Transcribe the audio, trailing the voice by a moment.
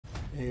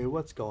Hey,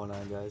 what's going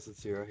on, guys? It's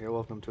Zero here.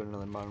 Welcome to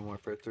another Modern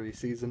Warfare 3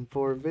 Season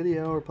 4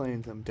 video. We're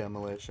playing some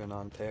Demolition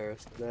on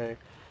Terrace today.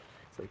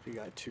 It's like we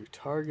got 2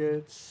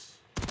 targets.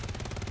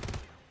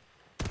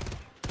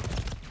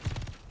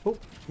 Oh,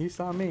 he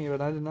saw me, but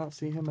I did not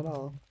see him at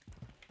all.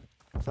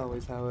 That's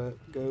always how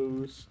it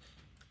goes.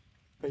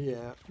 But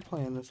yeah, I'm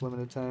playing this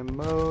limited time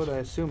mode. I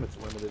assume it's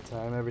limited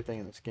time. Everything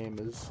in this game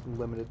is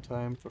limited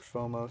time for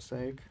FOMO's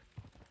sake.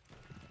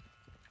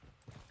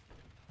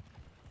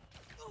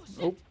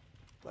 Oh,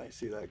 I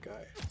see that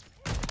guy.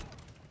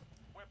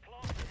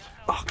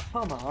 Oh,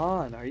 come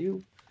on! Are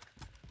you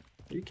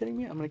kidding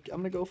me? I'm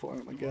gonna go for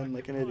him again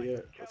like an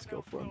idiot. Let's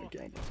go for him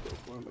again. Let's go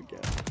for him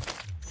again.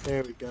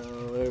 There we go.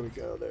 There we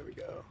go. There we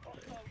go.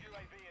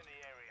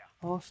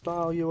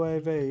 Hostile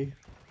UAV.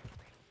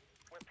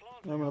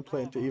 I'm gonna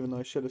plant it, even though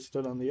I should have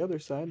stood on the other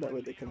side. That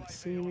way they couldn't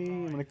see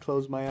me. I'm gonna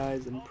close my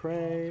eyes and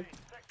pray.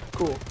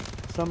 Cool.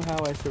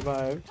 Somehow I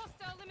survived.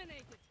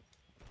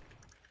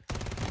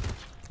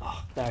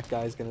 Oh, that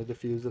guy's gonna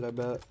defuse it, I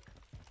bet.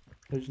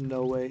 There's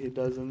no way he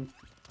doesn't.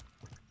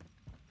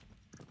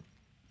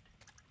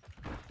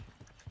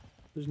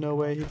 There's no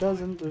way he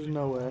doesn't. There's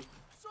no way.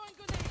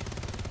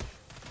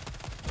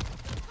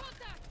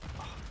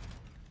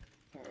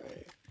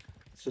 Alright.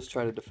 Let's just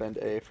try to defend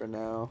A for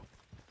now.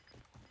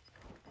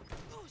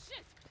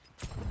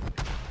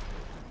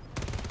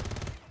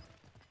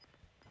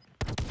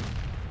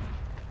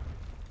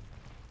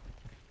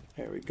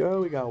 There we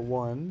go. We got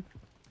one.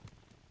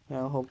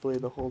 Now hopefully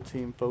the whole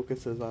team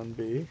focuses on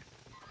B.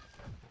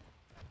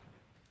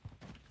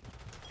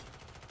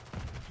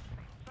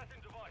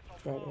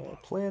 Try to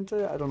plant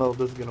it. I don't know if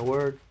this is gonna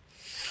work.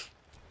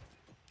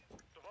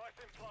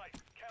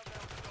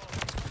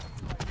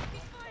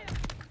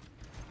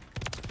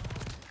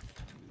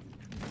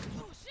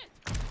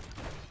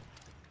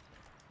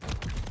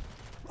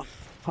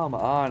 Come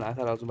on, I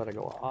thought I was about to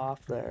go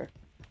off there.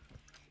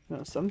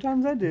 No,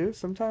 sometimes I do,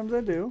 sometimes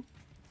I do.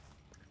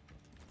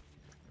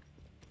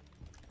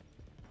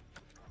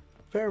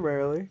 Very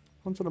rarely,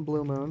 once in a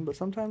blue moon, but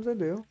sometimes I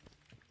do.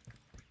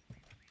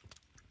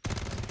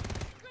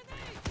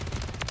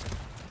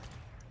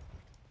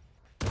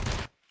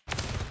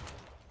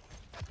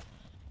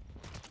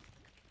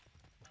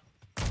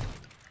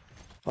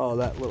 Oh,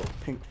 that little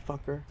pink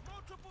fucker.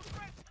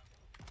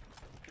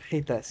 I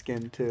hate that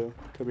skin too,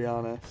 to be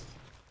honest.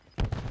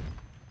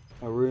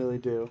 I really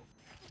do.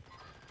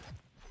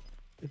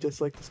 I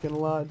dislike the skin a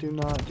lot. Do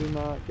not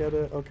get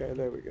it. Okay,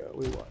 there we go.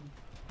 We won.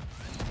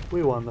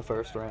 We won the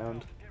first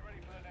round.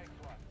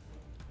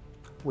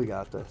 We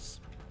got this.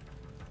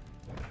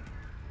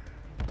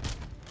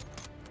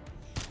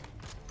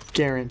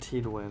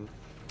 Guaranteed win.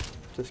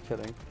 Just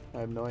kidding.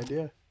 I have no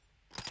idea.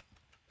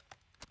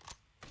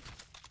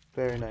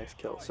 Very nice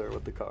kill, sir,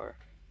 with the car.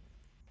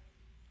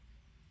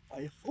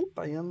 I hope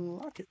I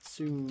unlock it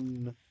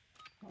soon.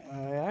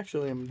 I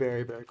actually am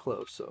very, very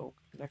close, so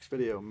next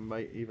video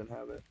might even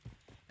have it.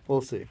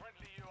 We'll see.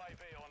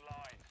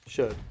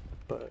 Should,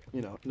 but,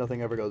 you know,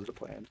 nothing ever goes to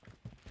plan.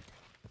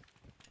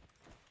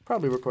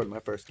 Probably record my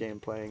first game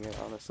playing it,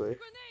 honestly.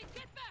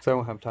 So I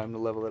won't have time to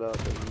level it up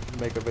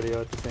and make a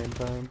video at the same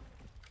time.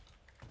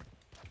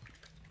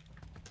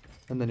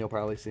 And then you'll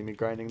probably see me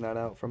grinding that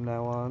out from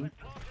now on.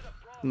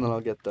 And then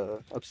I'll get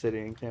the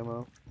obsidian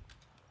camo.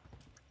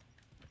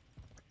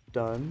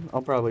 Done.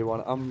 I'll probably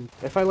want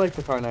if I like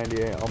the car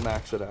 98, I'll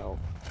max it out.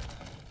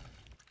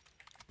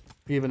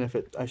 Even if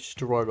I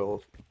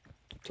struggle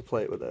to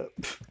play with it.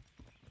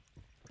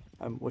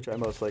 Which I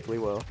most likely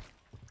will.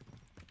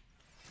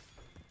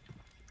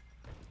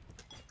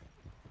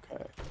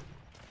 Okay.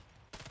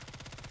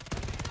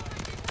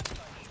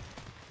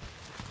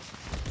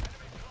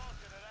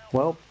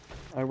 Well,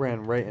 I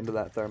ran right into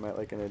that thermite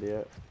like an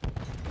idiot.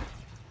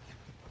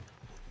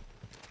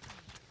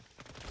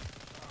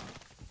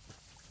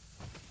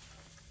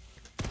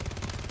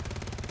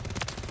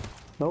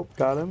 Nope,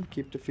 got him.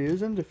 Keep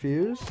defusing,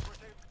 defuse.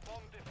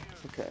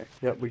 Okay,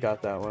 yep, we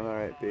got that one.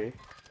 Alright, B.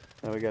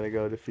 Now we gotta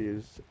go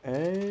defuse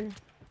A.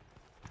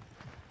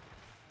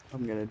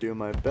 I'm gonna do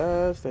my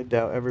best. I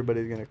doubt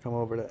everybody's gonna come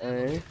over to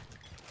A.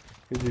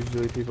 Because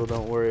usually people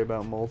don't worry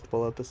about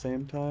multiple at the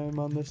same time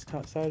on this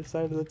side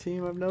of the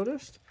team, I've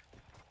noticed.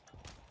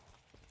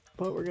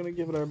 But we're gonna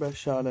give it our best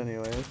shot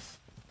anyways.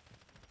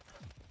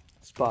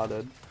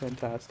 Spotted.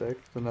 Fantastic.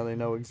 So now they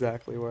know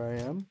exactly where I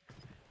am.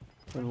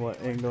 And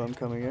what angle I'm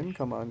coming in.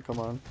 Come on, come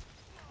on.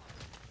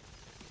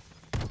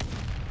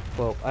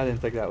 Well, I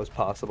didn't think that was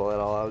possible at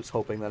all. I was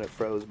hoping that it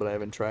froze, but I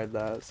haven't tried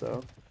that,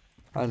 so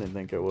I didn't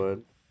think it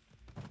would.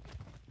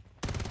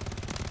 The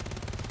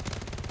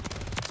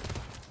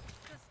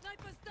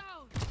sniper's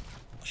down.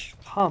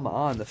 Come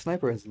on, the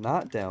sniper is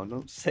not down.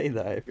 Don't say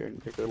that if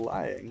you're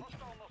lying.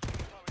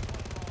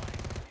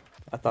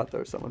 I thought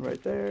there was someone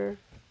right there.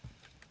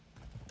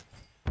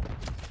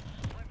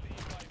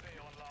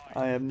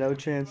 I have no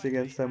chance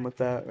against them with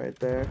that right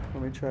there.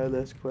 Let me try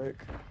this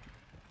quick.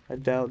 I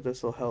doubt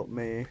this will help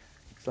me,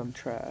 because I'm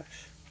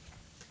trash.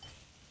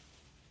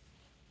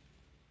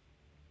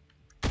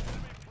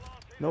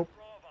 Nope,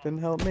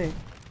 didn't help me.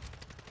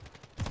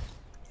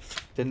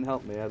 Didn't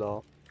help me at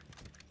all.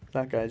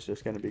 That guy's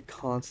just gonna be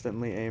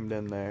constantly aimed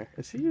in there.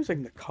 Is he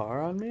using the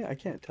car on me? I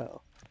can't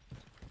tell.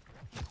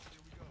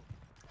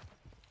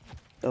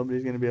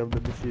 Nobody's gonna be able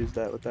to defuse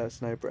that with that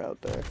sniper out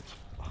there.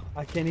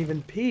 I can't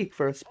even peek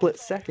for a split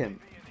second.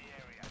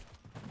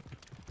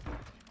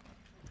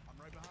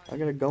 I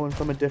gotta go in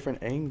from a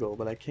different angle,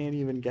 but I can't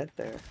even get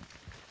there.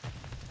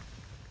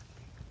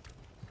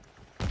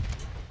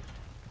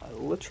 I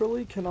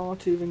literally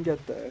cannot even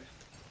get there.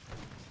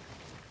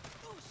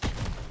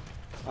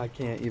 I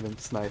can't even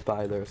snipe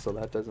either, so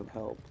that doesn't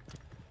help.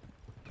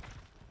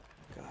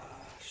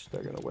 Gosh,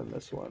 they're gonna win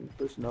this one.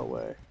 There's no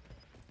way.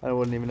 I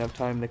wouldn't even have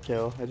time to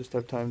kill. I just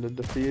have time to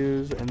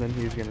defuse, and then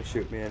he's gonna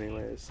shoot me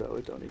anyways, so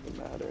it don't even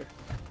matter.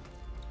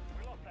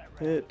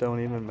 It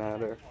don't even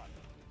matter.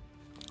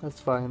 That's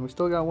fine. We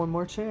still got one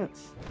more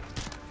chance.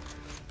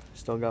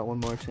 Still got one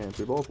more chance.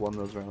 We both won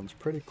those rounds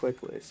pretty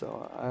quickly,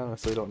 so I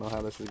honestly don't know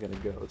how this is gonna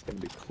go. It's gonna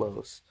be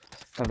close.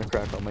 Time to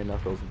crack all my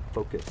knuckles and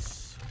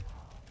focus.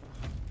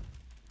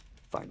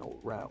 Final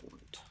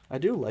round. I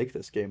do like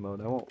this game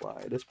mode, I won't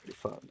lie. It is pretty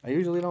fun. I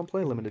usually don't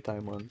play limited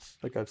time ones,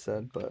 like I've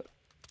said, but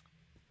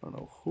I don't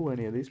know who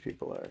any of these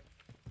people are.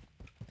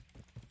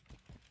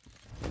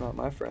 They're not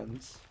my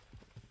friends.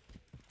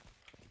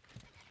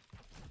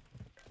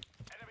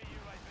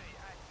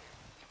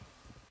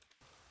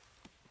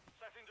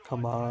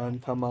 Come on,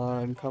 come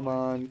on, come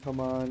on, come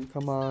on,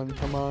 come on,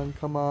 come on,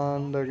 come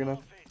on. They're gonna...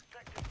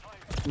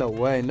 No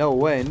way, no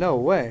way, no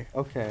way.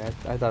 Okay,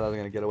 I thought I was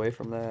gonna get away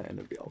from that and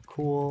it'd be all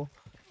cool.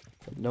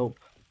 But nope.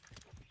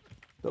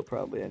 They'll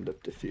probably end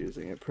up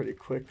defusing it pretty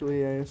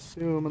quickly, I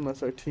assume,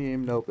 unless our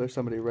team... Nope, there's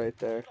somebody right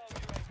there.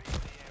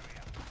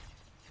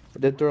 I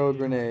did throw a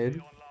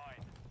grenade.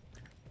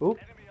 Oop.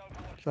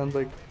 Felt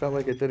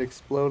like it did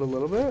explode a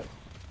little bit.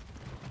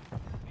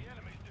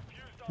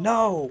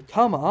 No!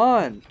 Come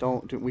on!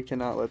 We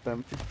cannot let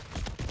them...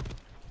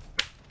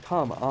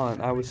 Come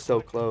on, I was so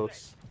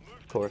close.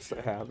 Of course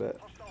I have it.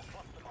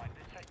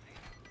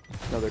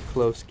 Another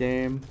close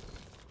game.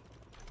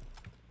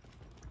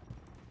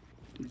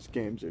 These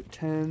games are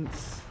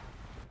tense.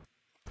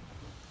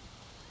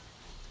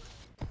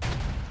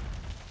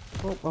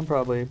 Well, I'm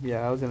probably...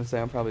 Yeah, I was gonna say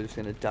I'm probably just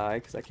gonna die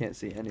because I can't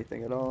see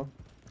anything at all.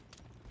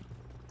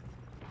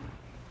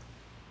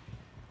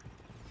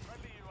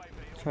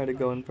 Try to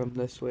go in from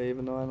this way,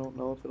 even though I don't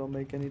know if it'll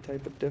make any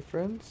type of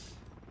difference.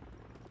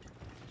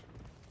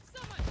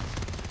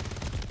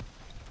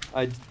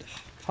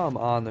 Come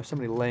on, there's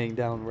somebody laying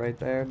down right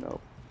there.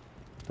 No,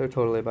 they're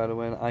totally about to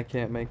win. I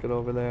can't make it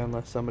over there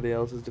unless somebody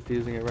else is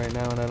defusing it right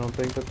now, and I don't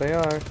think that they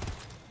are.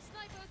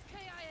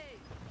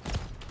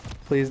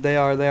 Please, they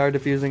are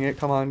defusing it.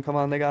 Come on, come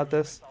on, they got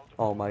this.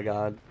 Oh my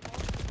god.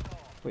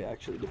 We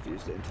actually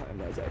defused it in time.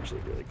 That was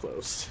actually really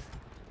close.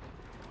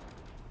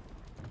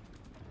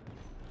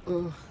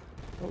 Ugh.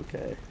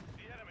 Okay.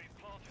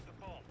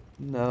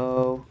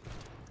 No.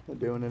 We're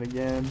doing it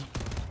again.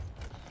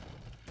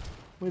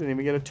 We didn't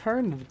even get a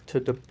turn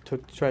to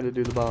try to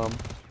do the bomb.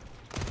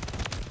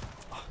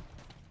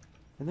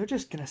 And they're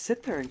just gonna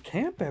sit there and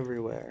camp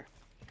everywhere.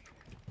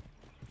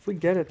 If we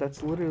get it,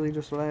 that's literally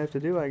just what I have to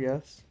do, I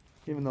guess.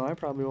 Even though I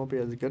probably won't be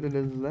as good at it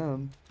as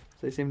them.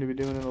 They seem to be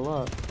doing it a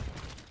lot.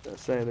 I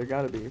say, there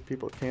gotta be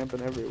people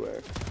camping everywhere.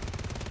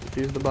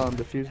 Defuse the bomb,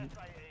 defuse...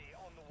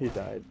 He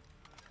died.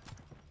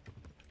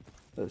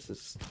 This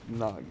is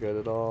not good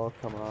at all.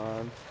 Come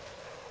on.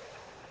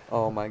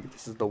 Oh my,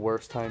 this is the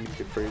worst time you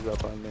could freeze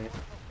up on me.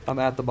 I'm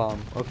at the bomb.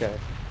 Okay.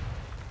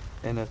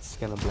 And it's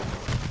gonna blow.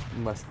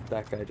 Unless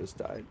that guy just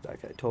died.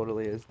 That guy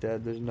totally is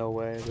dead. There's no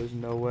way. There's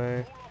no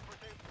way.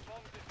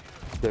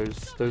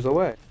 There's a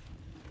way.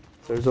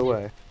 There's a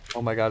way.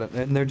 Oh my god.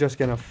 And they're just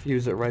gonna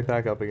fuse it right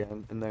back up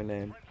again in their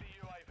name.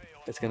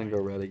 It's gonna go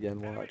red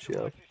again. Watch,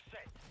 yo.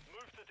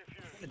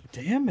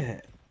 Damn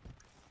it.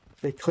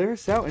 They clear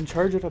us out and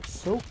charge it up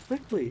so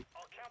quickly.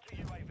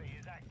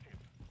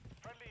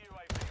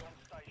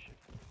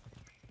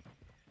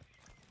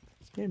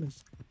 This game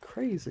is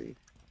crazy.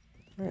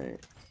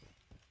 Alright.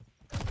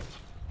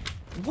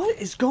 What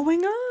is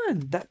going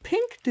on? That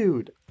pink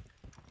dude.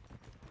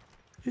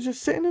 He's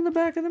just sitting in the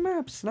back of the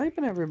map,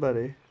 sniping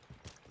everybody.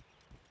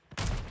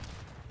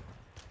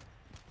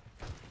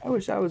 I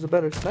wish I was a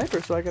better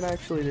sniper so I could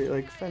actually,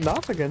 like, fend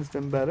off against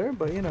him better,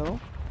 but, you know,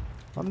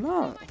 I'm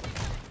not.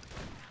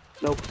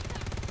 Nope.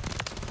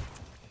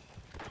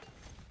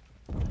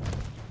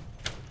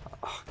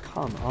 Oh,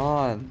 come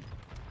on.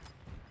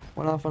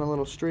 Went off on a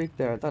little streak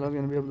there. I thought I was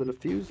going to be able to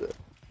defuse it.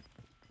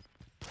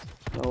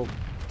 Nope.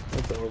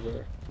 It's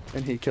over.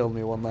 And he killed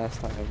me one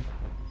last time.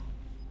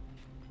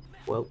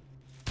 Well,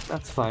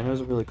 that's fine. It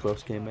was a really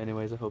close game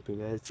anyways. I hope you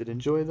guys did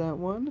enjoy that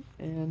one.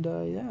 And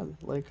yeah,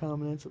 like,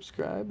 comment, and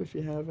subscribe if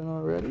you haven't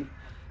already.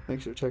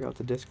 Make sure to check out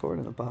the Discord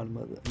in the bottom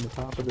of in the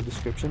top of the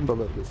description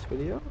below this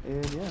video.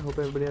 And yeah, I hope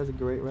everybody has a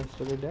great rest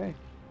of their day.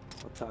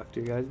 I'll talk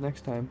to you guys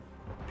next time.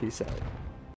 Peace out.